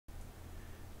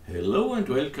Hello and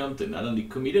welcome to another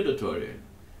Nikomedia tutorial.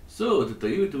 So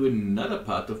today we do another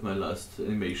part of my last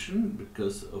animation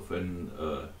because of an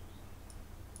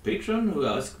patron who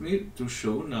asked me to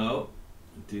show now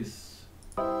this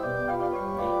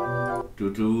show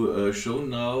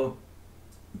now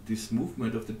this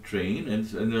movement of the train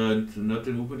and not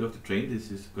the movement of the train.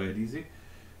 This is quite easy,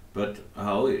 but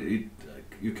how you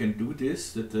can do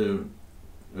this, that the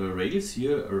rails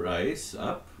here rise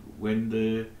up when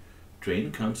the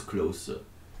train comes closer.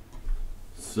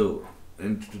 So,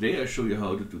 and today I show you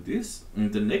how to do this.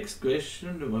 And the next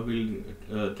question, I will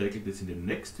tackle this in the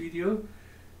next video,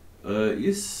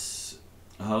 is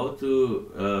how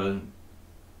to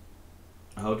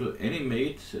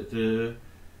animate the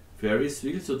Ferris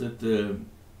wheel so that the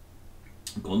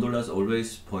gondolas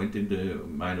always point in the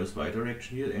 -y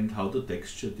direction here, and how to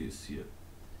texture this here.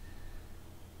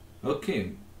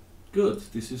 Okay. Good,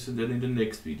 this is then in the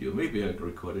next video. Maybe I'll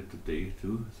record it today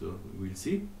too, so we'll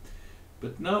see.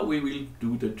 But now we will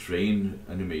do the train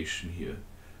animation here.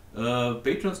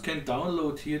 Patrons can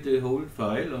download here the whole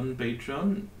file on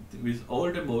Patreon with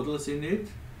all the models in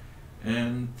it,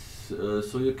 and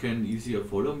so you can easier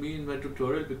follow me in my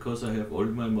tutorial because I have all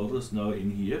my models now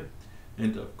in here.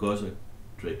 And of course I'm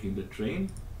tracking the train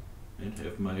and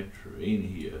have my train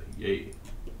here. Yay!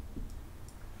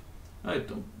 I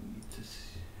don't need this.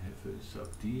 Have a sub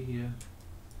D here,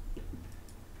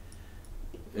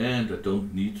 and I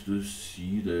don't need to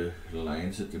see the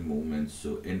lines at the moment,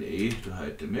 so NA to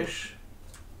hide the mesh.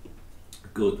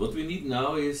 Good. What we need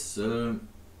now is a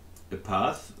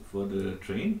path for the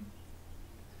train,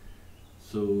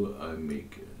 so I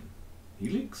make a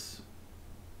helix.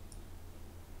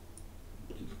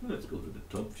 Let's go to the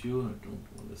top view. I don't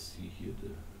want to see here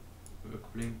the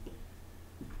work plane.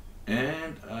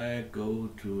 And I go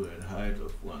to a height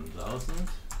of 1000,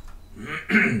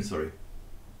 sorry,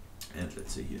 and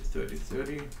let's say here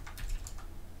 30-30.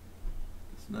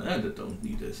 And I don't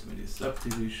need as many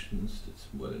subdivisions, that's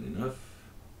more than enough.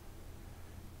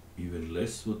 Even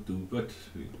less would do, but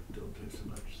we don't have so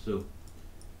much. So,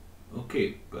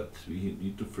 okay, but we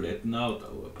need to flatten out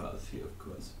our path here, of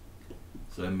course.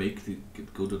 So I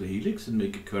go to the helix and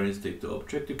make a current state to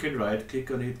object. You can right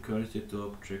click on it, current state to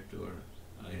object, or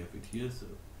I have it here. So,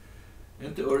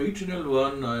 and the original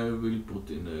one I will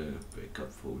put in a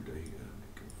backup folder here.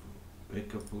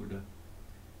 Backup folder.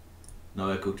 Now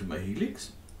I go to my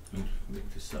helix and make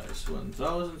the size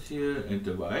 1000 here, and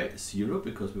the Y 0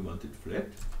 because we want it flat.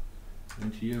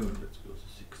 And here, let's go to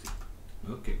 60.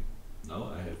 Okay,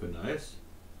 now I have a nice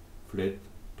flat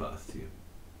path here.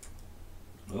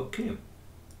 Okay.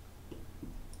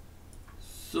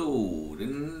 So the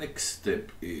next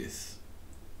step is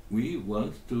we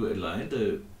want to align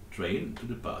the train to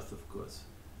the path, of course.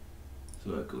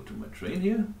 So I go to my train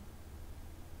here,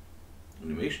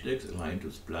 animation text, align to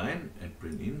spline, and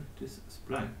bring in this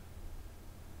spline.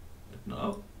 And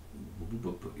now,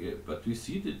 yeah, but we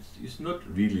see that it's not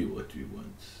really what we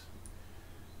want.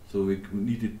 So we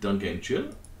need it tangential,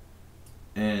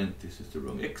 and this is the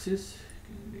wrong axis,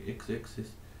 the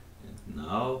x-axis, and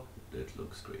now that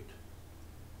looks great.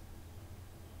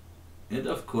 And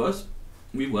of course,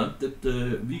 we want that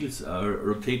the wheels are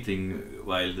rotating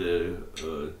while the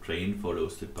train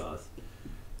follows the path.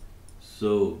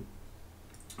 So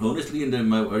honestly, in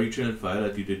my original file I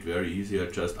did it very easy. I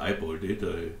just eyeballed it.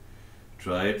 I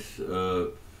tried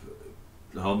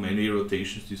how many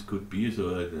rotations this could be,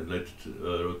 so I let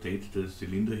rotate the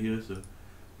cylinder here. So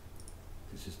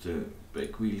this is the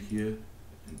back wheel here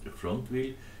and the front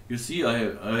wheel. You see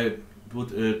I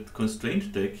put a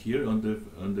constraint tag here on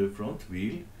the front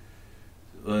wheel,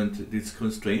 and it's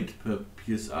constrained per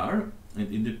PSR,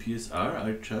 and in the PSR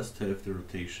I just have the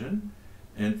rotation,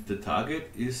 and the target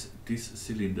is this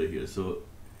cylinder here. So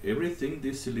everything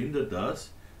this cylinder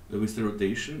does with the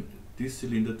rotation, this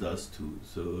cylinder does too.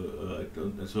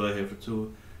 So I have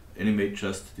to animate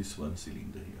just this one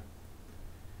cylinder here.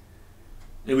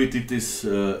 And we did this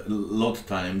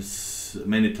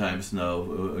many times now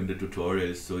in the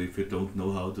tutorials. So if you don't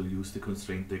know how to use the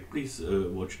constraint tag, please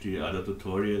watch the other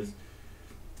tutorials.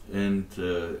 And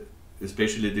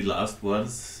especially the last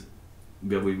ones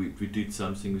where we did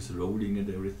something with rolling and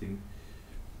everything.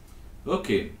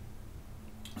 Okay,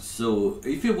 so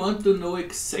if you want to know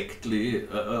exactly,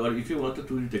 or if you want to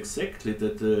do it exactly,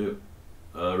 that the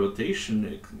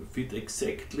rotation fit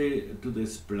exactly to the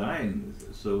spline,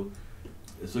 so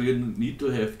you need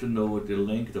to have to know the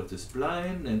length of the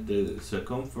spline and the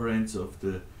circumference of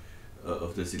the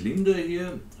cylinder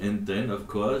here, and then of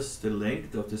course the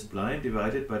length of the spline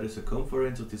divided by the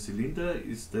circumference of the cylinder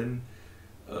is then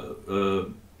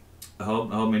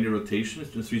how many rotations,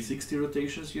 the 360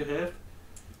 rotations you have,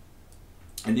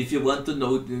 And if you want to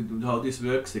know how this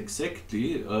works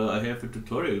exactly, I have a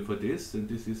tutorial for this, and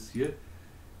this is here,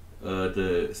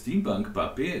 the Steampunk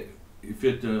puppy. If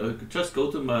you just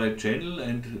go to my channel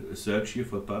and search here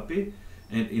for puppy,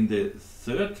 and in the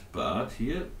third part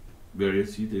here, where you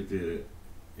see the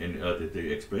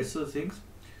expressor things,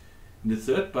 in the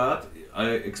third part I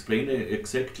explain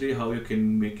exactly how you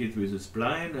can make it with a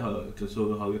spline,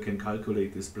 how you can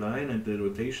calculate the spline and the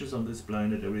rotations on the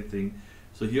spline and everything.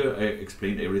 So here I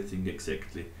explain everything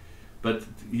exactly. But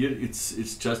here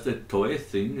it's just a toy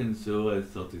thing, and so I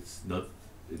thought it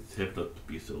have not to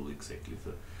be so exactly.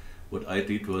 So what I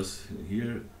did was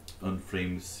here on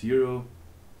frame 0,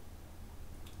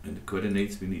 and the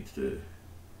coordinates we need the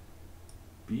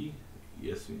B.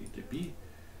 Yes, we need the B.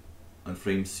 On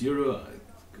frame 0, I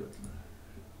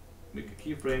make a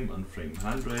keyframe. On frame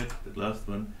 100, the last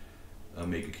one, I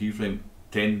make a keyframe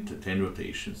 10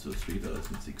 rotations, so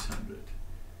 3600.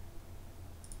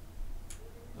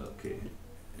 Okay,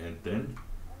 and then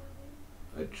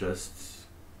I just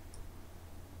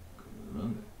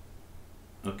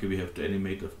okay, we have to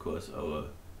animate, of course, our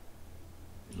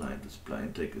line to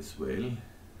spline tag as well.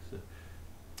 So,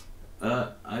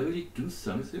 I will do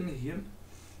something here.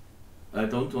 I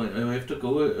have to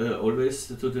go always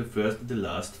to the first and the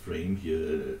last frame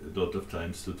here a lot of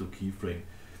times to keyframe.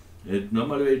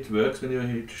 Normally it works when you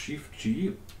hit Shift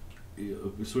G,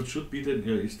 so it should be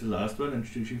is the last one, and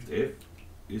Shift F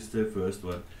is the first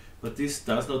one. But this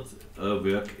does not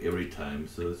work every time,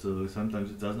 so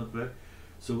sometimes it does not work.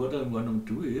 So what I want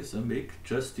to do is I make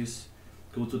just this,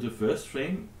 go to the first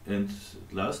frame and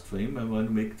last frame. I want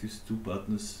to make these two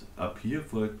buttons up here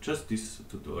for just this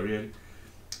tutorial.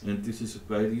 And this is a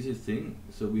quite easy thing.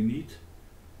 So we need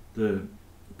the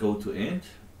go to end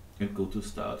and go to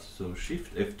start. So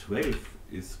Shift F12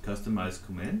 is customize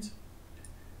commands.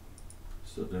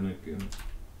 So then I can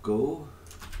go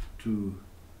to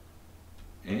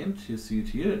end. You see it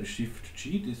here. Shift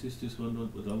G. This is this one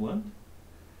what I want.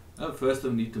 First I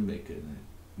need to make a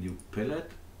new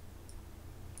palette.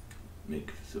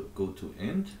 Go to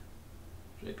end.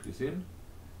 Drag this in.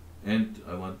 And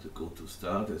I want to go to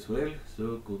start as well,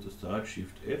 so go to start,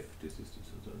 Shift F, this is this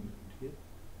assignment here.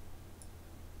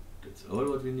 That's all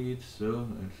what we need, so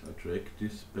and I drag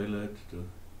this palette to,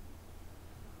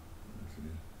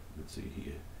 let's see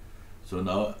here. So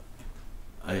now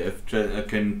I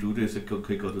can do this, I can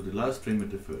go to the last frame and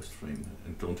the first frame,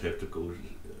 and don't have to go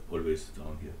always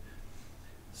down here.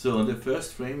 So on the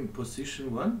first frame,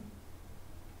 position 1,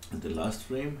 and the last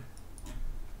frame,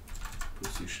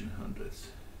 position 100.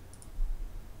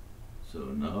 So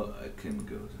now I can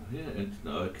go to here, and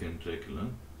now I can drag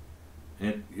along,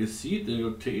 and you see the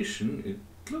rotation.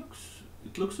 It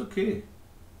looks okay.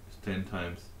 It's 10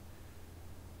 times.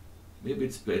 Maybe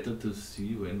it's better to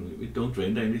see when we don't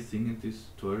render anything in this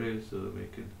tutorial, so we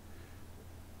can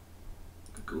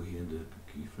go here in the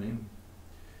keyframe.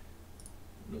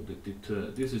 No,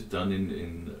 this is done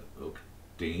in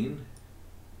OCTANE,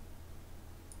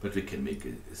 but we can make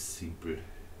a simple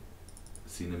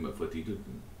Cinema 4D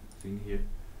thing here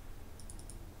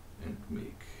and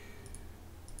make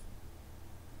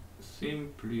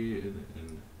simply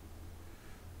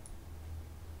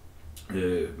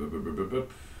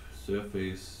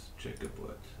surface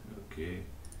checkerboard. Okay,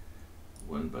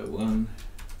 one by one.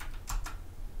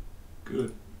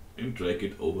 Good. And drag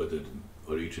it over the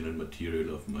original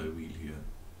material of my wheel here.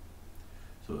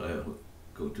 So I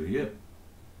go to here,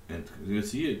 and you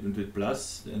see it with the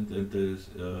plus and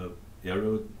the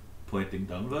arrow pointing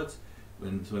downwards.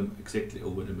 So I'm exactly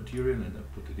over the material, and I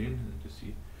put it in, and you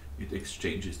see it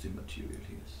exchanges the material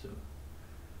here. So,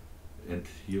 and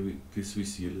here we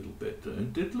see a little better,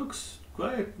 and it looks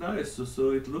quite nice.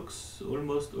 So it looks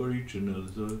almost original.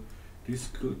 So this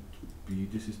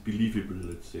is believable,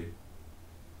 let's say.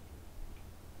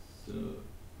 So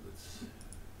let's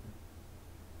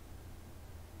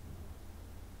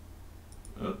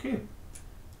okay.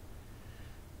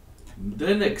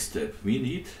 The next step, we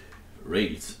need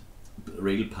rail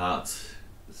parts.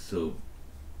 So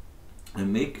I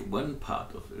make one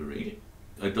part of a rail.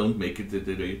 I don't make it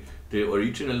the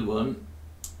original one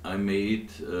I made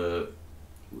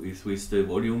with the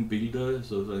volume builder.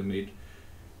 So I made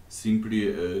simply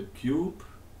a cube,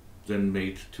 then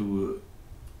made two.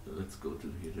 Let's go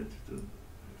to here to have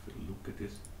a look at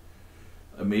this.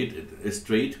 I made a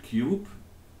straight cube,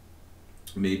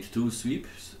 made two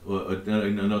sweeps, or no,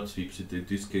 not sweeps. In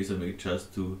this case, I made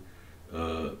just two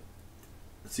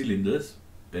cylinders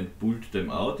and pulled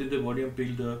them out in the volume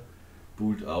builder.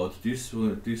 Pulled out this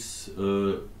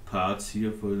parts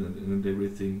here for and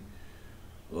everything.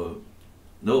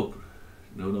 No,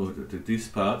 these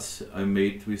parts I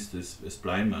made with this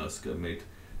spline mask. I made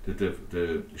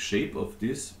the shape of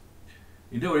this.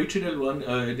 In the original one,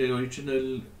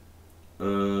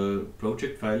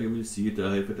 project file, you will see it.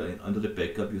 I have it under the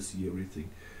backup, you see everything.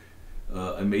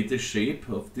 I made the shape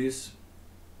of this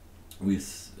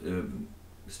with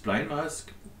spline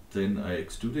mask, then I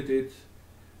extruded it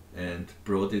and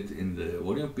brought it in the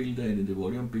volume builder, and in the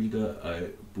volume builder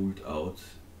I pulled out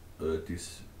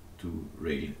these two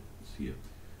rails here,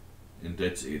 and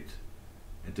that's it.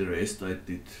 And the rest I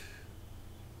did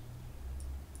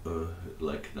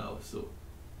like now. So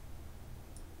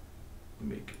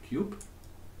make a cube,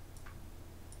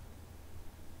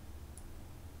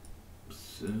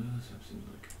 so something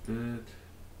like that.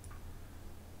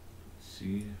 Let's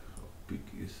see how big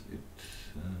is it.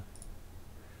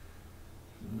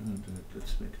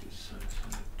 Let's make this size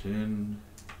 110,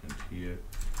 and here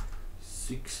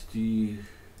 60.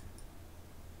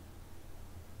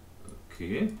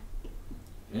 Okay,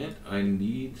 and I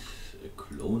need a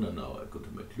cloner now. I go to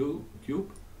my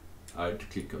cube, Alt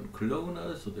click on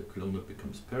cloner, so the cloner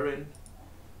becomes parent,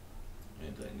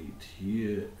 and I need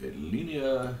here a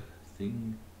linear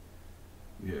thing.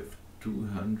 We have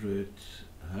 200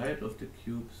 height of the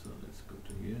cube, so let's go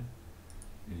to here.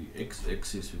 And the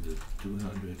x-axis with the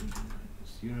 200 and the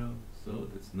 -0, so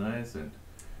that's nice. And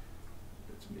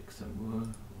let's make some more.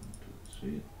 1, 2,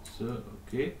 3. So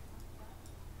okay.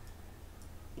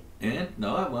 And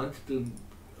now I want to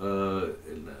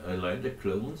align the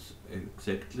clones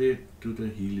exactly to the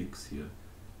helix here.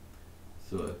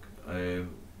 So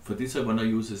for this I want to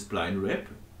use a spline wrap,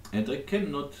 and I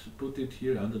cannot put it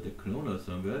here under the cloner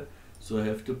somewhere, so I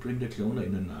have to bring the cloner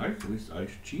in a null with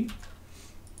Alt-G,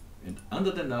 and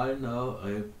under the null now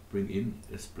I bring in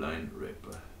a spline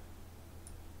wrapper.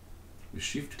 With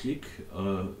shift click,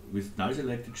 with null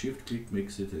selected, shift click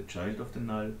makes it a child of the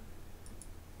null,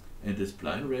 and the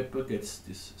spline wrapper gets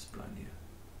this spline here.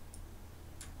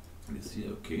 You see,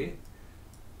 okay,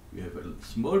 we have a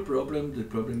small problem. The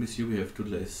problem is here we have two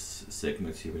less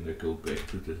segments here. When I go back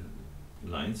to the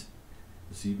lines,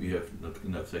 you see we have not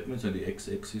enough segments, and the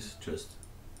x-axis just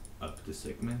up the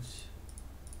segments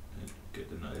and get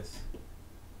a nice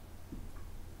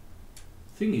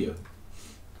thing here,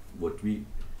 what we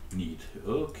need.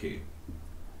 Okay,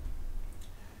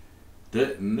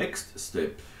 the next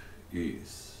step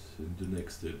is,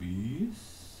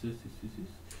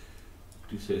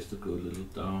 this has to go a little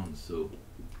down, so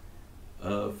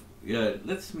yeah,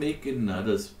 let's make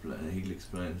another spline, helix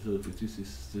spline. So this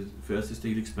is first is the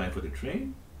helix spline for the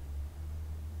train.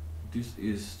 This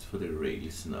is for the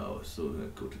rails now. So I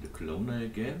go to the cloner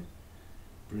again,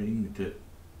 bring the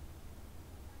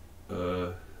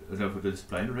for the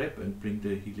spline wrap, and bring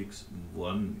the helix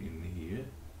 1 in here.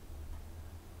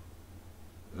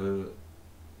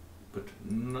 But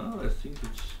no, I think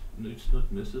it's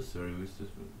not necessary with this.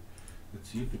 Let's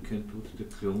see if we can put the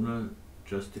cloner,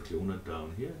 just the cloner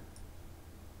down here.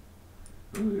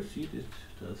 Oh, you see, this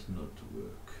does not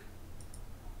work.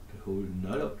 The whole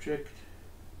null object,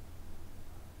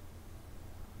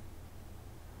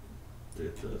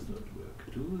 that does not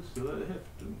work too, so I have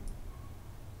to,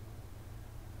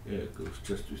 yeah, it goes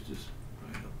just with this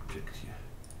spline object here.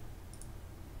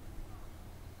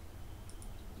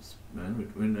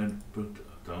 When I put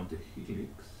down the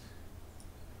helix,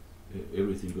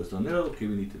 everything goes down. Oh, okay,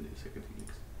 we need a second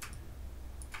helix.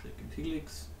 Second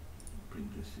helix, bring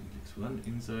this helix 1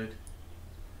 inside,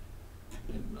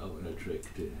 and now when I drag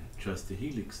just the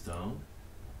helix down,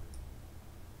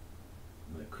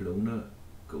 my cloner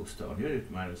goes down here at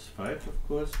 -5, of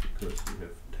course, because we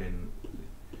have 10.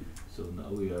 So now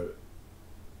we are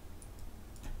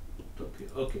top here.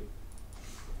 Okay.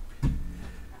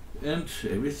 And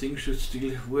everything should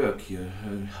still work here.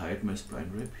 I'll hide my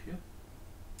spline wrap here,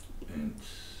 and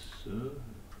so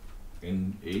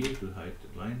NA to hide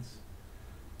the lines,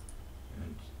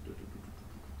 and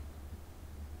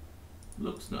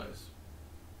looks nice.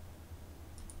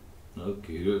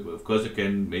 Okay, of course I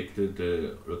can make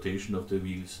the rotation of the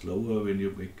wheel slower when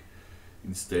you make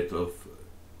instead of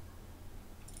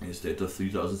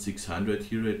 3600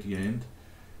 here at the end.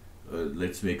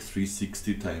 Let's make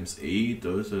 360 times 8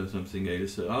 or something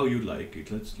else. How you like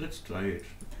it? Let's try it.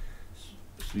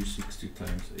 360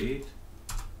 times 8.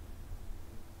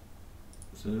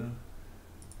 So,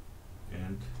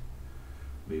 and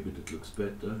maybe that looks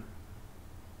better.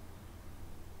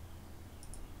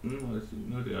 I think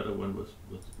no, the other one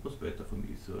was better for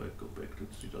me, so I go back to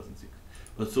 3006.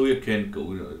 But so you can go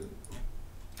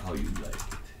how you like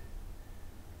it.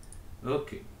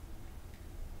 Okay.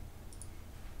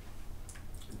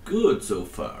 Good so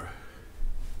far.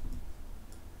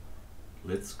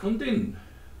 let's continue.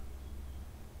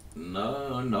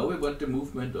 Now we want the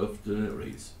movement of the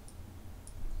rays.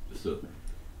 So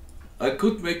I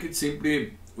could make it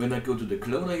simply when I go to the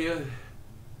cloner here,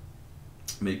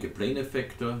 make a plane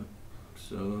effector.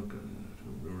 So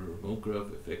remote graph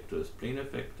effector is plane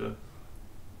effector,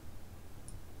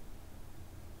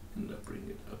 and I bring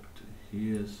it up to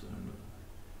here. So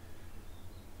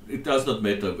it does not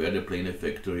matter where the plane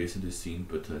effector is in the scene,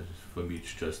 but for me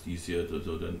it's just easier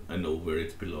so then I know where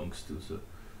it belongs to. So,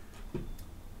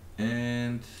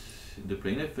 and in the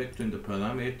plane effector, in the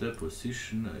parameter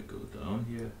position, I go down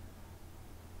here.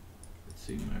 Let's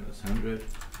say -100.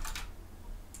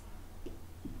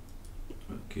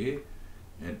 Okay,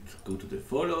 and go to the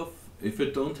fall off. If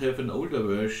you don't have an older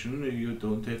version, you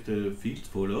don't have the field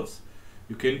fall offs,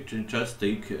 you can just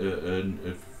take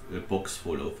a box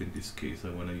fall off. In this case, I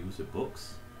want to use a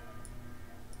box.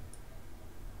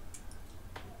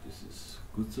 This is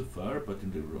good so far, but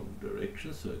in the wrong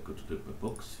direction. So I go to the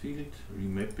box field,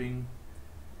 remapping,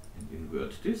 and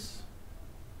invert this.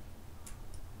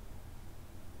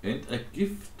 And I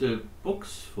give the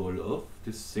box fall off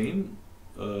the same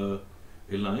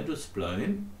align to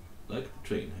spline like the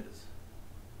train has.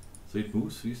 So it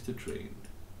moves with the train.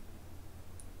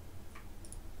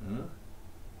 And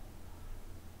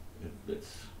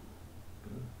let's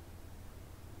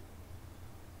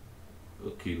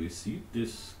okay, we see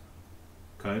this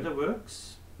kind of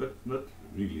works, but not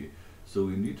really. So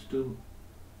we need to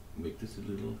make this a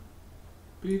little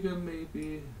bigger,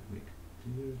 maybe make it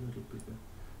here a little bigger.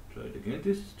 Try it again.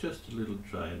 This is just a little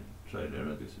try and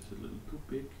error. This is a little too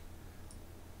big.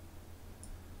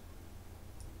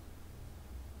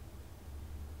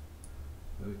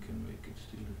 We can make it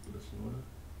still a little smaller.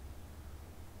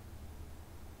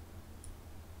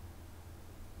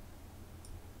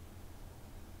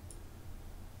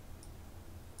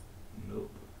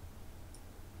 Nope.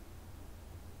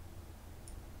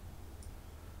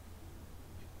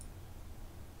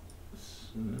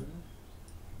 So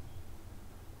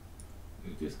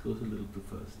this goes a little too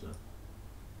faster.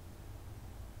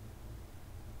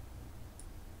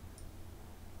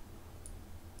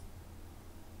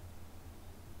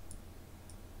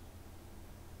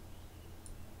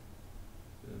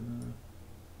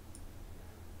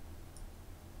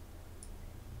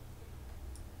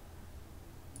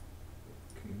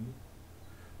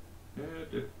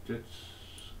 That's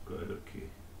quite okay.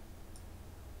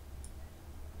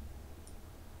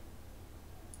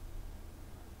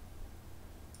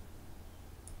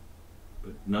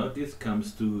 But now this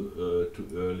comes too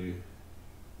early.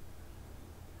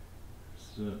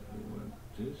 So I want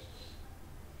this.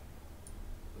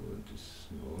 I want this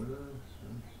smaller.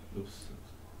 Oops.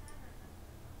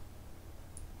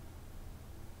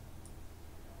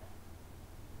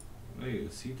 Oh, you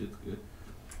see that good.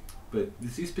 But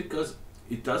this is because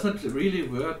it doesn't really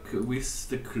work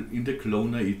with in the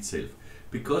cloner itself,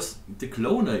 because the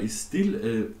cloner is still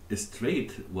a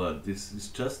straight one. This is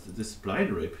just the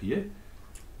spline wrap here,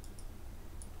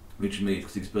 which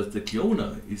makes it, but the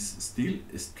cloner is still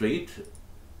a straight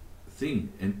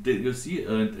thing, and you see,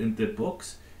 and the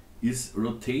box is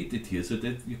rotated here, so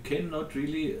that you cannot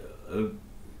really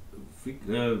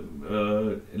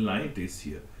align this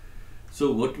here.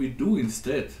 So what we do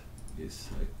instead is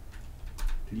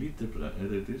delete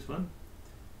this one.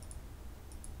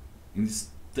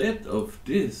 Instead of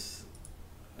this,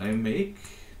 I make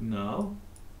now,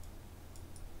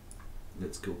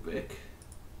 let's go back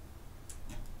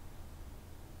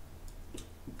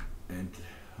and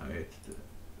hide the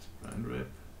spline wrap.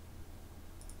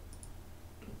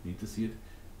 Don't need to see it.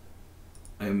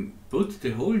 I put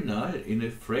the whole null in a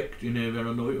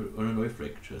Voronoi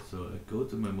fracture. So I go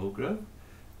to my MoGraph.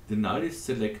 The null is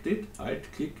selected,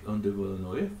 Alt click on the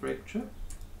Voronoi fracture,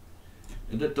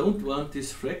 and I don't want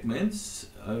these fragments,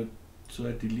 so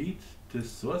I delete the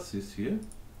sources here.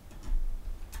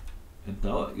 And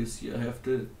now you see I have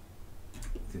the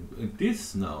thing. And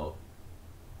this now,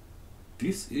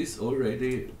 this is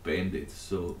already banded.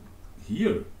 So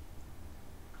here,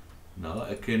 now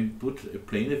I can put a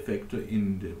plane effector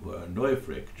in the Voronoi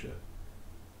fracture.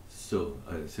 So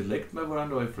I select my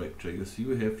Voronoi fracture. You see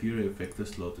we have here a effector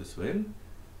slot as well.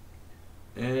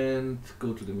 And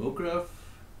go to the MoGraph,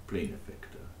 plane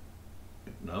effector.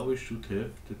 And now we should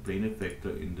have the plane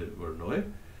effector in the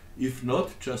Voronoi. If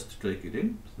not, just drag it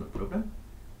in, it's no problem.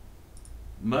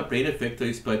 My plane effector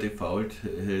is by default,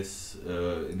 has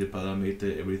in the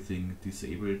parameter everything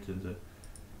disabled, and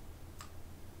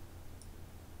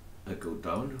I go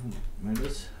down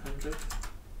 -100.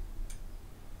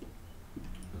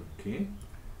 Okay,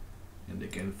 and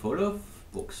again fall off,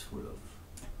 box fall off.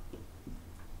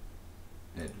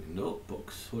 And we know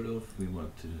box fall off, we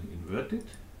want to invert it.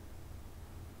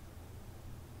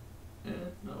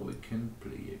 And now we can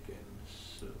play again.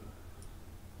 So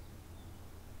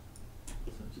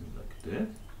something like that.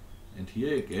 And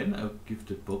here again I'll give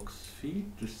the box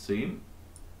field the same.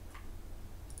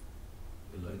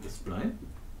 Align the spline.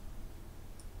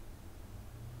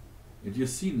 And you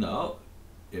see now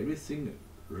everything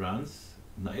runs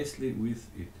nicely with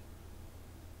it.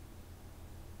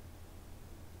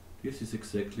 This is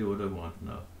exactly what I want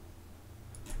now.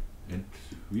 And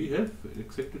we have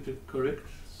exactly the correct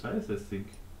size, I think.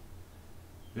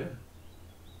 Yeah.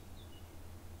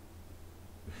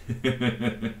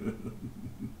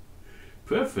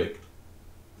 Perfect.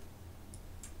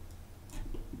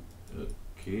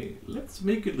 Okay, let's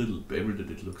make a little bevel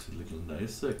that it looks a little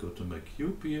nicer. I go to my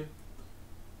cube here,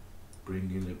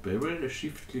 bring in a bevel, a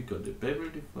shift click on the bevel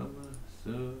deformer.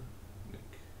 So,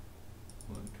 make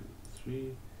 1, 2,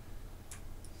 3.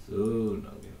 So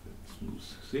now we have a smooth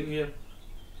thing here.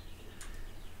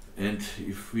 And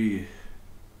if we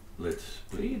let's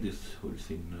play this whole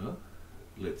thing now,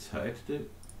 let's hide the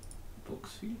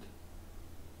box field.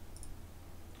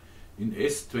 In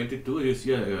S22, you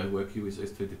see I work here with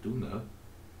S22 now.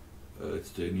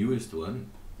 It's the newest one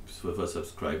for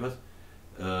subscribers.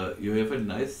 You have a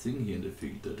nice thing here in the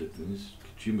filter that is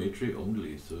geometry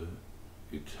only, so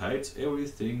it hides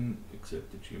everything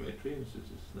except the geometry. So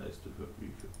this is nice to have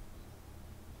review.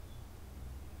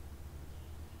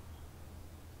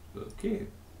 Okay,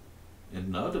 and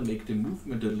now to make the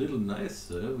movement a little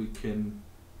nicer, we can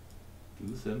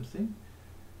do something.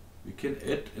 We can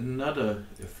add another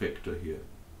effector here.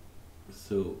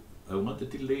 So I want a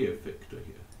delay effector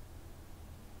here.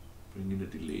 Bring in a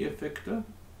delay effector.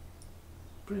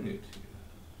 Bring it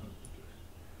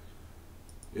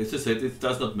here. As I said, it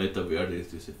does not matter where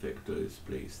this effector is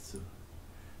placed. So.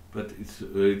 But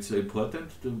it's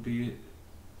important to be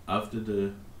after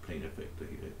the plane effector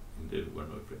here in the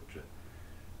one-way fracture.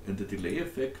 And the delay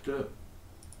effector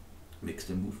makes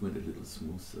the movement a little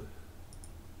smoother.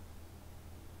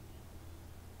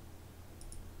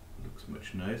 Looks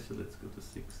much nicer. Let's go to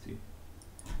 60.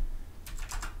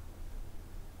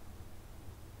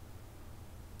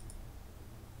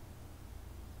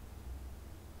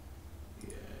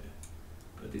 Yeah,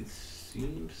 but it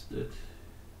seems that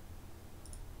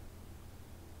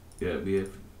we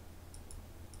have.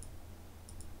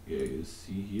 Yeah, you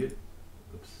see here.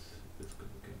 Oops, let's go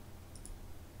again.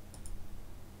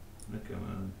 No, come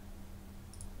on.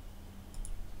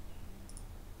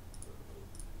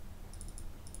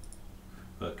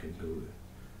 I can go with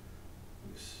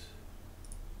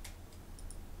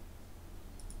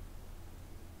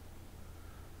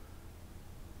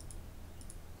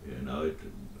now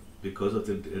because of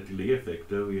the delay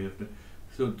effector we have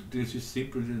so this is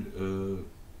simply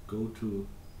go to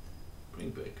bring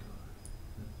back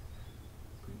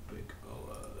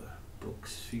our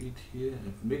box field here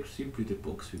and make simply the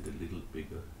box field a little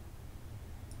bigger.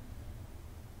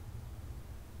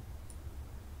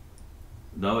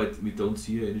 Now we don't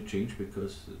see any change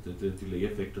because the delay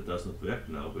effector does not work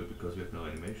now, but because we have no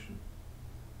animation.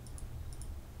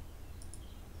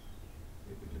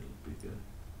 Maybe a little bigger.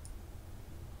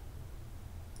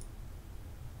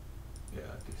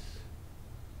 Yeah,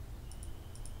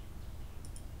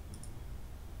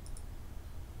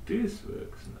 this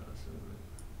works now. So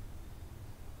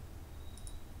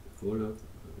follow,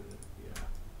 yeah.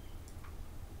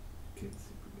 Can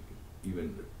simply make it even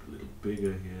a little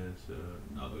bigger here, so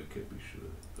now we can be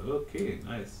sure. Okay,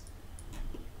 nice.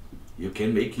 You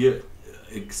can make here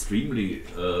extremely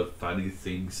funny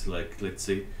things, like let's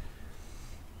say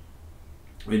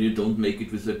when you don't make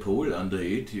it with a pole under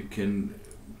it, you can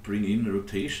bring in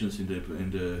rotations in the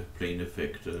plane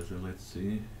effector. So let's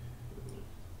see.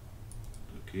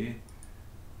 Okay,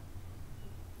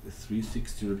 the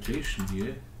 360 rotation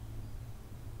here.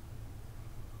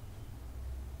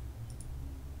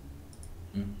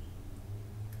 Why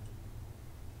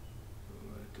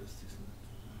does this not?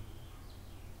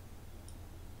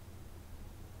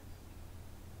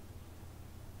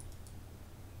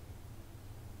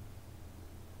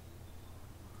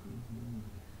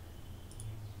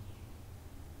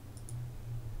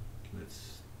 Let's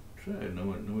try.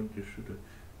 No, this should.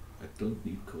 I don't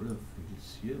need color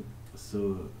fields here.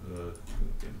 So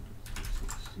again,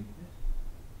 360 here.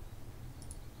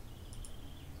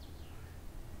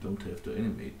 Don't have to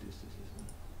animate this.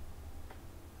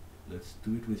 Let's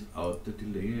do it without the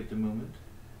delay at the moment.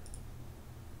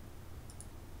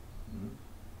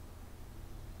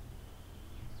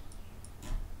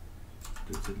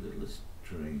 That's a little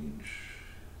strange.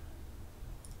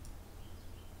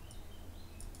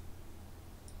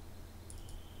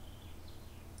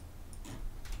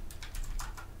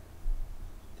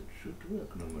 should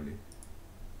work normally.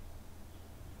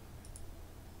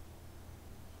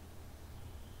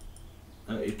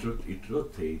 It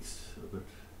rotates, but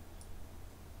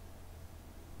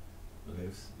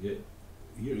yeah,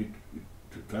 here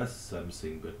it does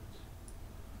something, but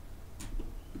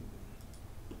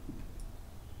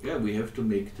yeah, we have to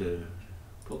make the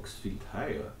box field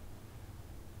higher.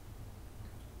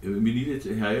 We need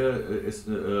it higher,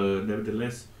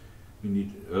 nevertheless, we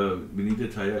need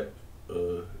it higher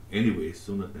anyway,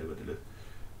 so not nevertheless,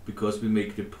 because we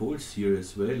make the poles here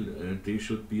as well, and they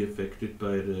should be affected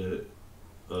by the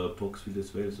box field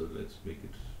as well, so let's make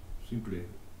it simply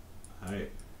high.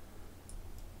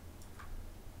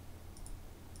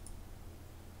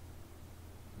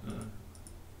 That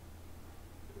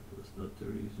was not the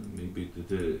reason, maybe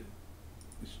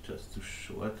it's just too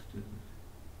short.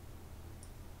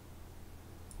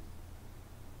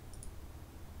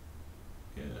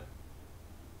 Yeah.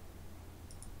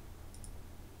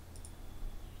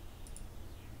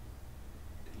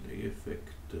 Delay effect.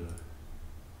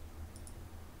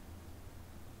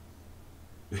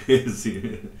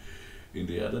 See, in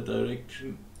the other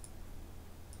direction,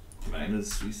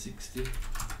 minus 360.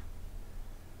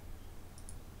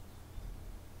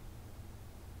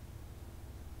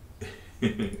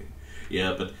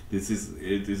 Yeah, but it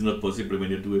is not possible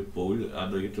when you do a pole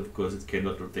under it. Of course, it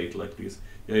cannot rotate like this.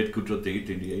 Yeah, it could rotate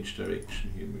in the H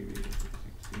direction here, maybe.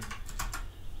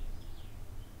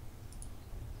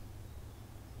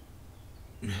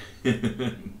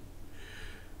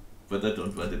 But I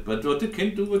don't want it. But what you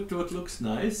can do, what looks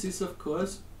nice, is of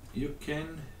course you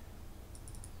can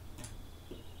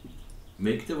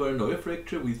make the Voronoi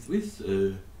fracture with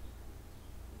a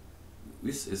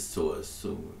source.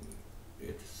 So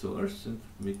add source and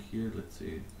make here, let's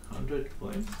say, 100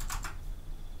 points.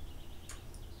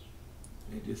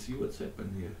 And you see what's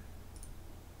happened here.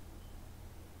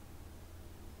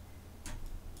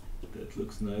 That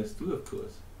looks nice too, of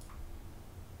course.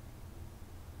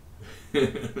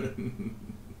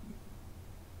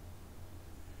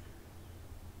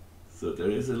 So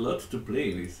there is a lot to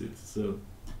play with it. So,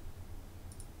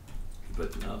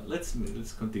 but now let's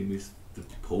continue with the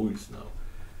poles now.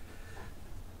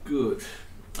 Good.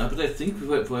 But I think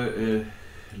for a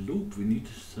loop we need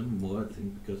some more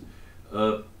thing, because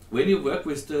when you work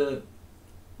with the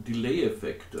delay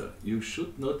effector, you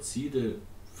should not see the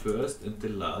first and the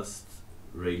last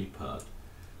rail part,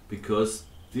 because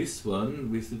this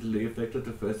one with the delay effector,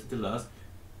 the first and the last,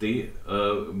 they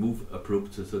move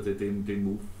abruptly, so that they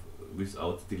move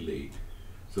without delay.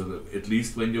 So at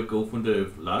least when you go from the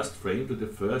last frame to the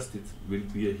first, it will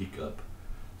be a hiccup.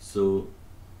 So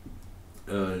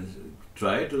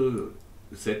try to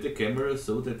set the camera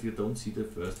so that you don't see the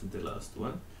first and the last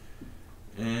one.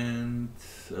 And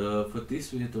for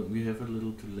this we have a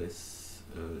little too less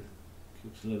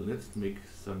cubes. Let's make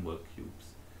some more cubes.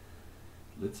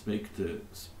 Let's make the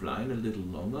spline a little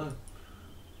longer.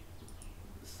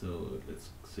 So let's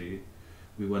say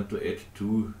we want to add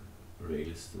 2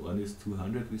 rails. One is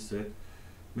 200, we said.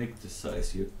 Make the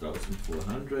size here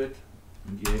 1400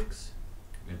 in the X,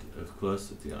 and of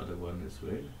course the other one as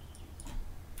well.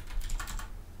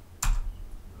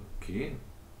 Okay,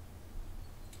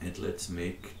 and let's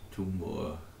make 2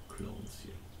 more clones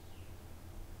here.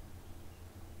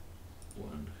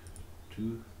 1,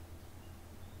 2.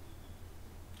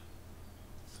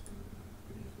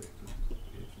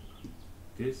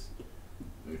 This.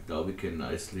 And now we can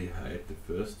nicely hide the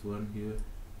first one here,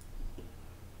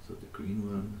 so the green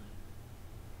one,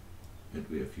 and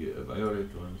we have here a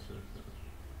violet one, so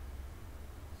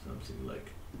something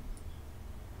like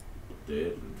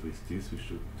that, and with this we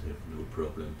should have no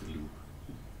problem to loop.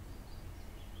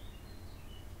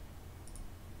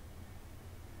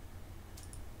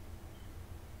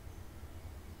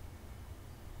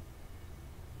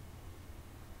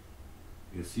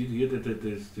 You see here that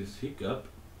there's this hiccup,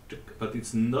 but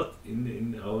it's not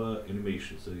in our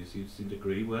animation. So you see it's in the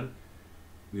gray one.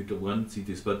 We don't see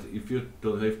this, but if you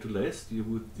don't have to last, you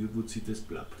would see this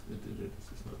blub. This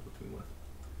is not what we want.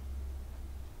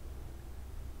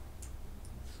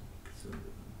 So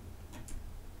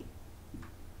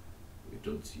we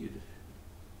don't see it.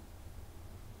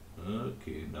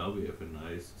 Okay, now we have a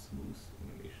nice smooth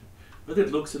animation. But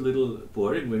it looks a little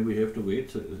boring when we have to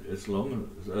wait so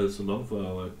long for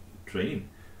our train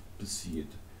to see it.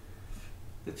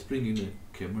 Let's bring in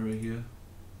a camera here,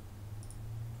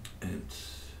 and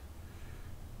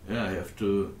yeah, I have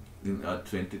to in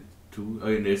R22,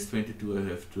 in S22 I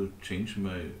have to change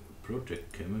my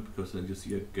project camera, because then you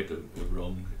see I get a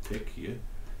wrong tag here.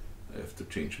 I have to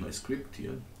change my script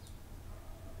here.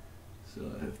 So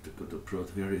I have to go to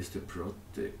where is the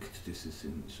protect? This is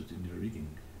in the rigging,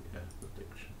 yeah,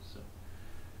 protection. So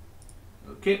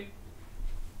okay,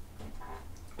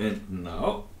 and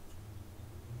now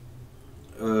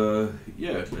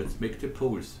yeah, let's make the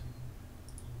poles.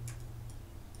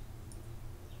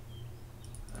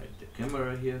 Hide the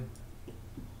camera here.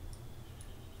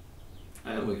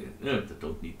 I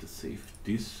don't need to save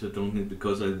this. I don't need,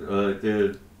 because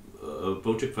the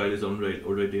project file is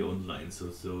already online.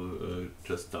 So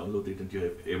just download it, and you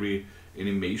have every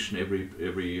animation, every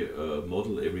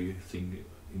model, everything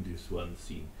in this one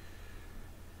scene.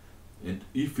 And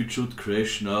if it should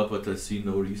crash now, but I see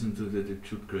no reason to that it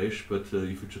should crash. But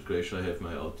if it should crash, I have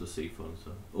my autosave on.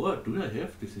 So oh, do I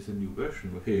have? This is a new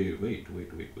version. Hey, wait.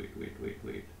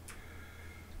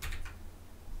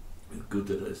 Good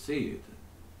that I say it.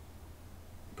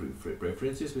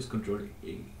 Preferences with Control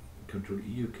A. Control E,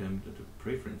 you come to the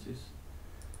preferences.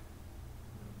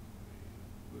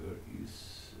 Where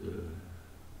is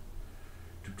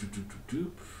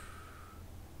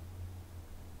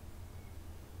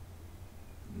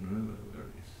no, where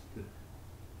is the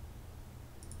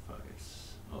files?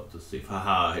 Autosave.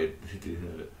 Haha,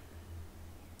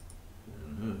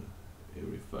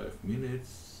 every 5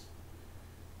 minutes.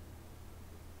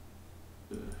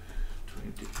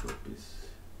 20 copies.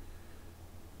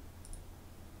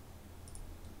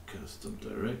 Custom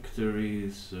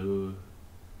directory, so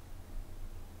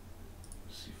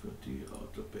C4D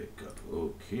auto backup.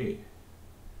 Okay,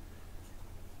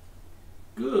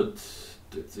 good.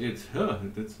 That's it. Huh,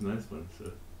 that's a nice one.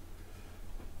 So,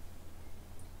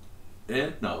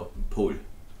 and now pole.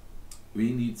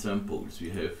 We need some poles. We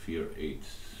have here 8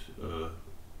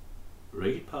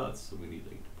 rail parts, so we need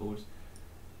 8 poles.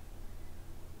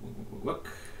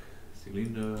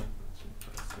 Cylinder,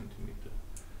 5 centimeter.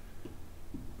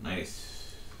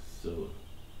 Nice. So,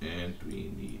 and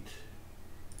we need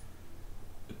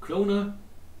a cloner.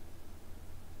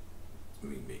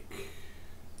 We make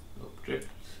object,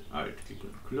 alt click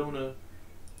on cloner.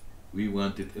 We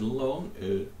want it along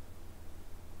a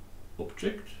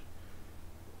object,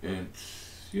 and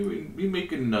here we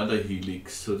make another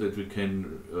helix so that we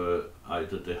can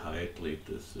alter the height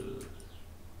later. So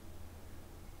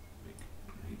make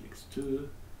helix 2.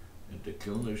 And the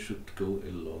cloner should go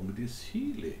along this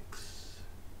helix.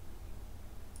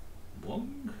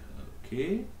 One,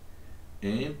 okay.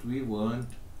 And we want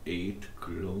 8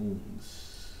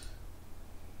 clones.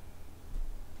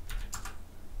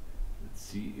 Let's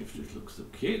see if this looks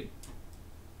okay.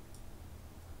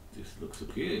 This looks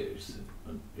okay. It's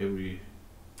on every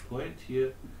point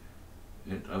here.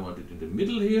 And I want it in the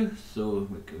middle here, so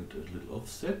we go to a little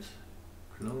offset.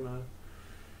 Cloner.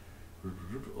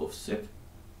 Offset.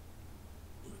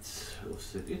 Let's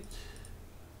offset it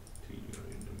till you're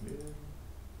in the middle.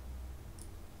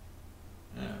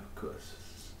 Ah, of course,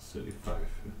 35.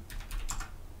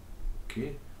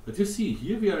 Okay, but you see,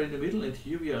 here we are in the middle and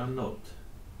here we are not.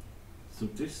 So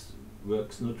this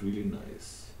works not really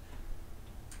nice.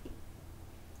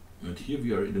 And here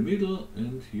we are in the middle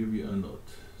and here we are not.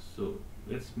 So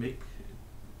let's make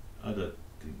other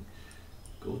thing.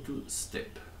 Go to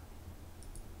step.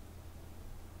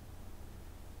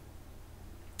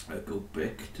 I go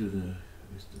back to the,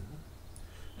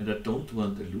 and I don't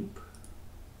want a loop.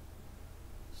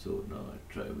 So now I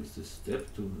try with the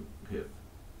step to have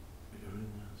very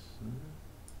nice.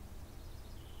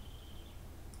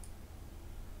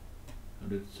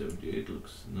 178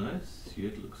 looks nice. Here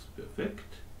it looks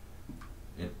perfect,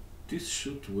 and this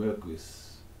should work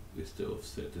with the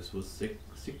offset. This was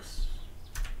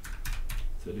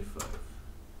 635.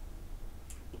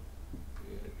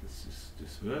 Yeah,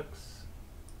 this works.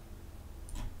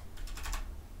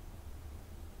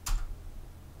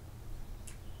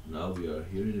 Now we are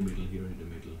here in the middle, here in the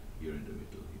middle, here in the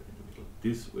middle, here in the middle.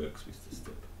 This works with the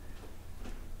step.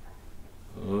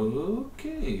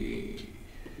 Okay,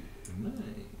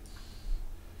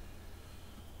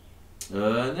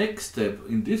 nice. Next step,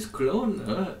 in this clone,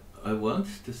 I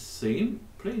want the same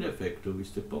plane effector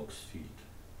with the box field.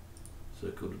 So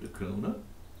I go to the cloner,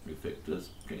 effectors,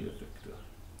 plane effector.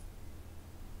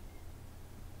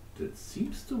 That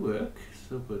seems to work,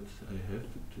 so but I have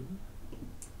to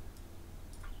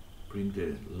bring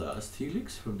the last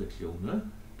helix from the cloner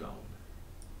down.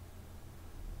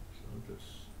 So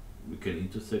that's, we can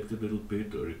intersect a little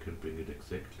bit, or you can bring it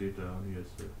exactly down here.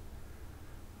 So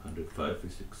 105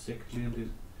 is exactly in this,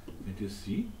 and you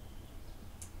see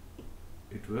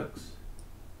it works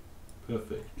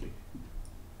perfectly.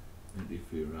 And if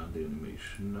we run the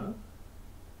animation now,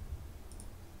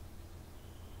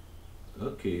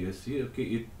 okay, you see,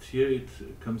 okay, here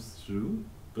it comes through,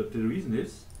 but the reason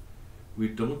is we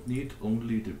don't need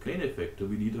only the plane effector,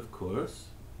 we need of course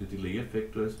the delay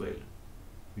effector as well.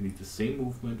 We need the same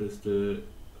movement as the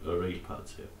rail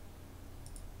parts have.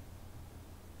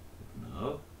 But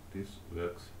now this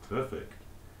works perfect.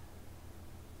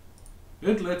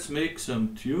 And let's make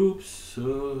some tubes.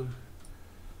 So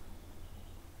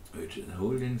which is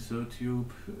holding so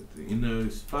tube. The inner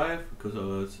is 5 because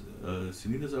our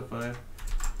cylinders are 5.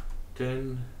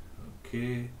 10.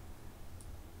 Okay.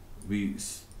 We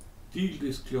steal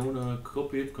this cloner,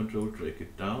 copy it, control drag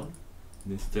it down.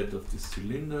 And instead of this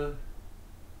cylinder,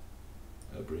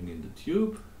 I bring in the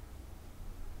tube.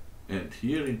 And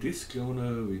here in this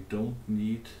cloner we don't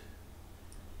need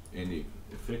any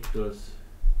effectors.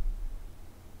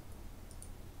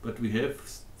 But we have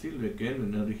still again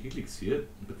another helix here,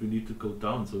 but we need to go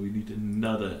down, so we need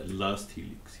another last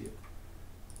helix here.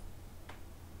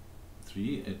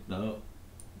 3, and now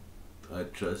I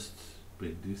just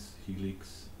bring this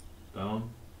helix down,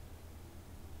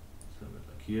 somewhere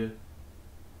like here,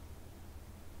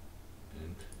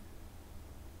 and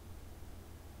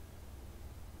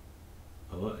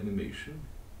our animation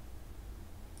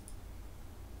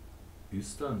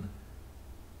is done.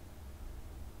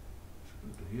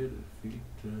 Here the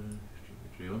filter,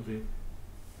 geometry only.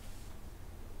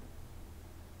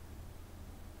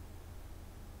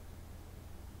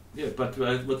 Yeah, but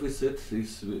what we said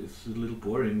is a little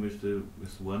boring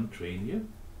with one train here.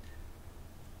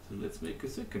 So let's make a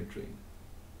second train.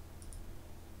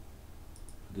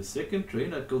 The second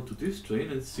train, I go to this train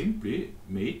and simply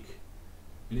make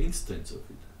an instance of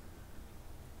it.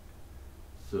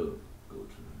 So go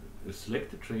to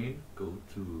select the train, go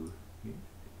to here,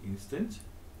 instance.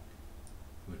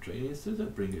 My train instance, I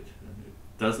bring it. And it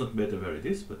does not matter where it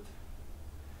is, but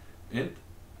and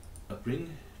I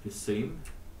bring the same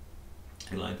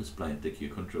align to spline tag here,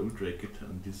 control drag it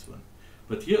on this one.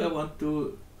 But here I want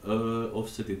to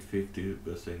offset it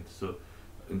 50%. So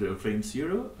in the frame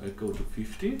 0, I go to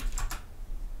 50,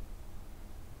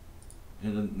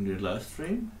 and then in the last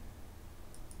frame,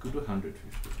 go to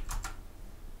 150.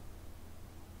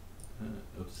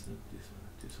 Oops, not this one,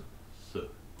 this one. So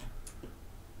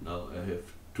now I have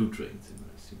 2 trains in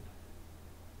my scene.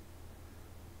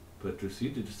 But you see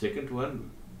the second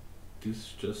one,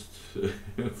 this just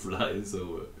flies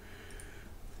over.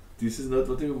 This is not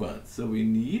what we want. So we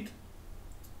need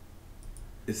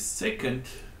a second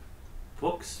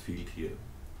box field here.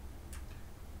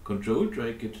 Control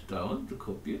drag it down to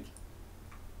copy it.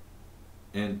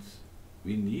 And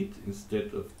we need,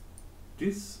 instead of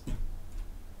this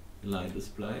align the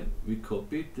spline, we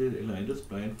copy the align the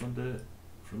spline from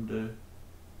the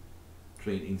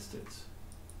train instance.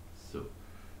 So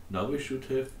now we should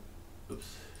have,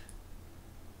 oops,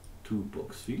 2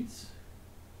 box fields.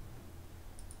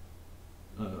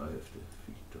 I have the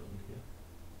field down here.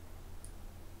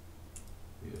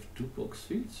 We have 2 box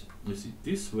fields. You see,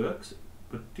 this works,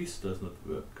 but this does not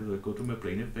work because I go to my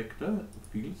plane effector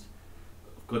fields.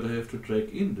 Of course, I have to drag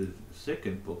in the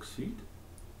second box field.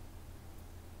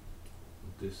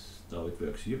 This now it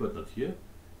works here, but not here.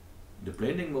 In the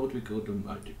blending mode, we go to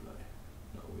multiply.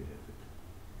 Now we have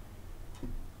it.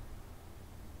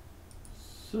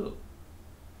 So,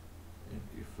 and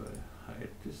if I hide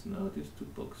this now, these 2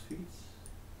 box fields.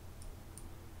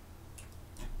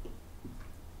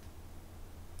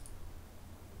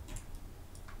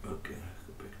 Okay,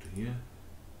 go back to here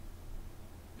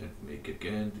and make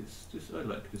again this. I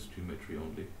like this geometry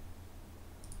only.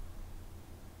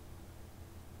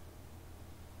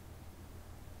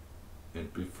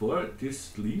 And before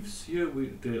this leaves here,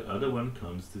 the other one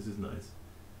comes. This is nice.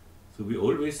 So we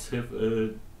always have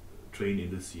a train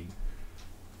in the scene.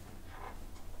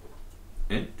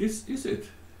 And this is it.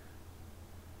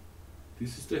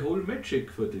 This is the whole magic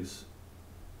for this.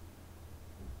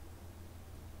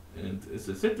 And as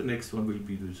I said, the next one will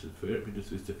be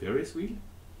with the Ferris wheel.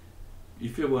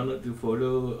 If you want to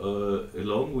follow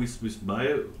along with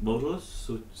my models,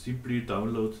 so simply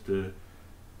download the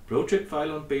project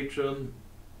file on Patreon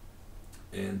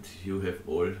and you have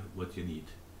all what you need.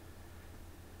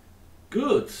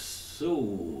 Good. So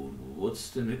what's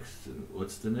the next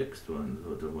one?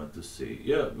 What I want to say?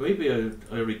 Yeah, maybe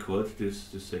I record the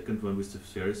second one with the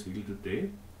Ferris wheel today.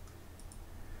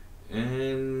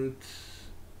 And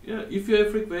yeah, if you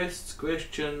have requests,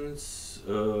 questions,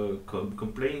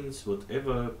 complaints,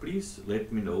 whatever, please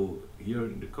let me know here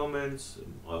in the comments,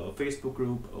 on our Facebook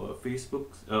group, or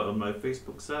on my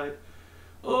Facebook site,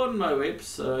 on my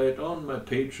website, on my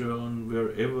Patreon,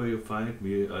 wherever you find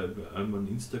me. I'm on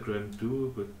Instagram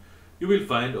too, but you will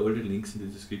find all the links in the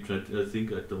description. I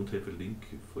think I don't have a link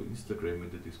for Instagram in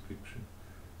the description.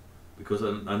 because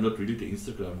I'm not really the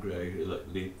Instagram guy.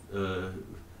 Like,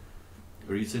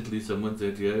 recently someone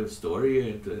said, yeah, a story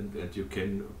and you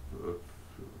can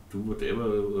do whatever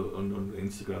on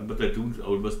Instagram, but I do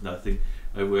almost nothing.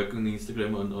 I work on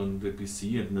Instagram on the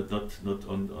PC and not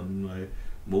on my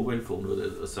mobile phone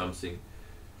or something.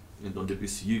 And on the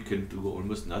PC you can do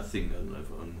almost nothing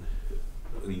on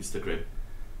Instagram.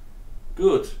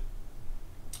 Good.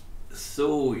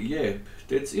 So yeah,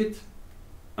 that's it.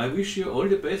 I wish you all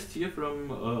the best here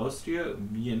from Austria,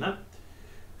 Vienna.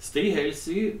 Stay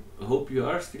healthy. Hope you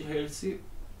are still healthy.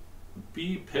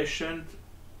 Be patient.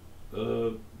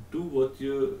 Do what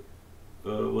your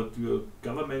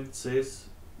government says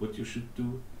what you should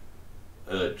do.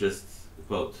 Just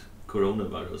about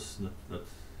coronavirus, not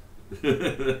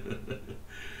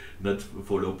not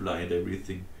follow blind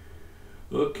everything.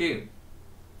 Okay,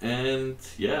 and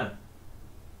yeah,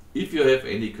 if you have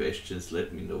any questions,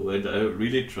 let me know, and I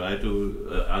really try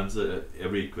to answer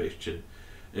every question.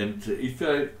 And if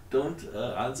I don't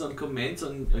answer on comments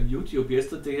on YouTube,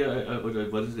 yesterday, or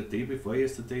what is the day before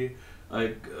yesterday,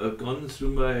 I gone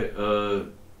through my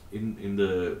in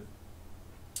the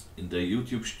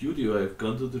YouTube studio. I've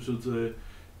gone to the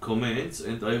comments,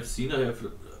 and I've seen I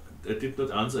did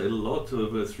not answer a lot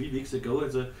 3 weeks ago,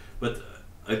 but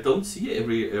I don't see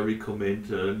every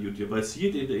comment on YouTube. I see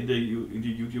it in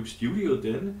the YouTube studio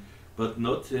then, but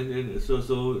not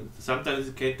so sometimes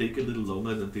it can take a little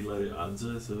longer until I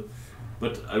answer. So,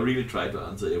 but I really try to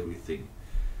answer everything.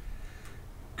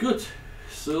 Good.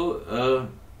 So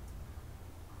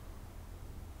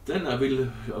then I will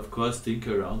of course think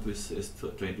around with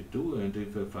S22, and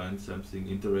if I find something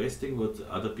interesting what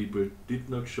other people did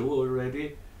not show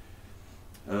already,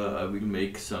 I will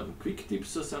make some quick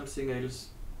tips or something else.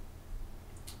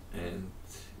 And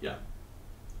yeah,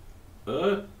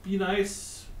 be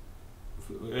nice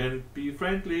and be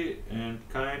friendly and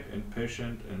kind and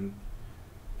patient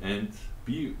and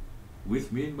be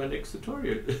with me in my next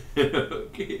tutorial.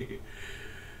 Okay,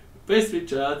 best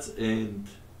regards and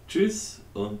tschüss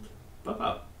und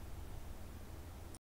baba.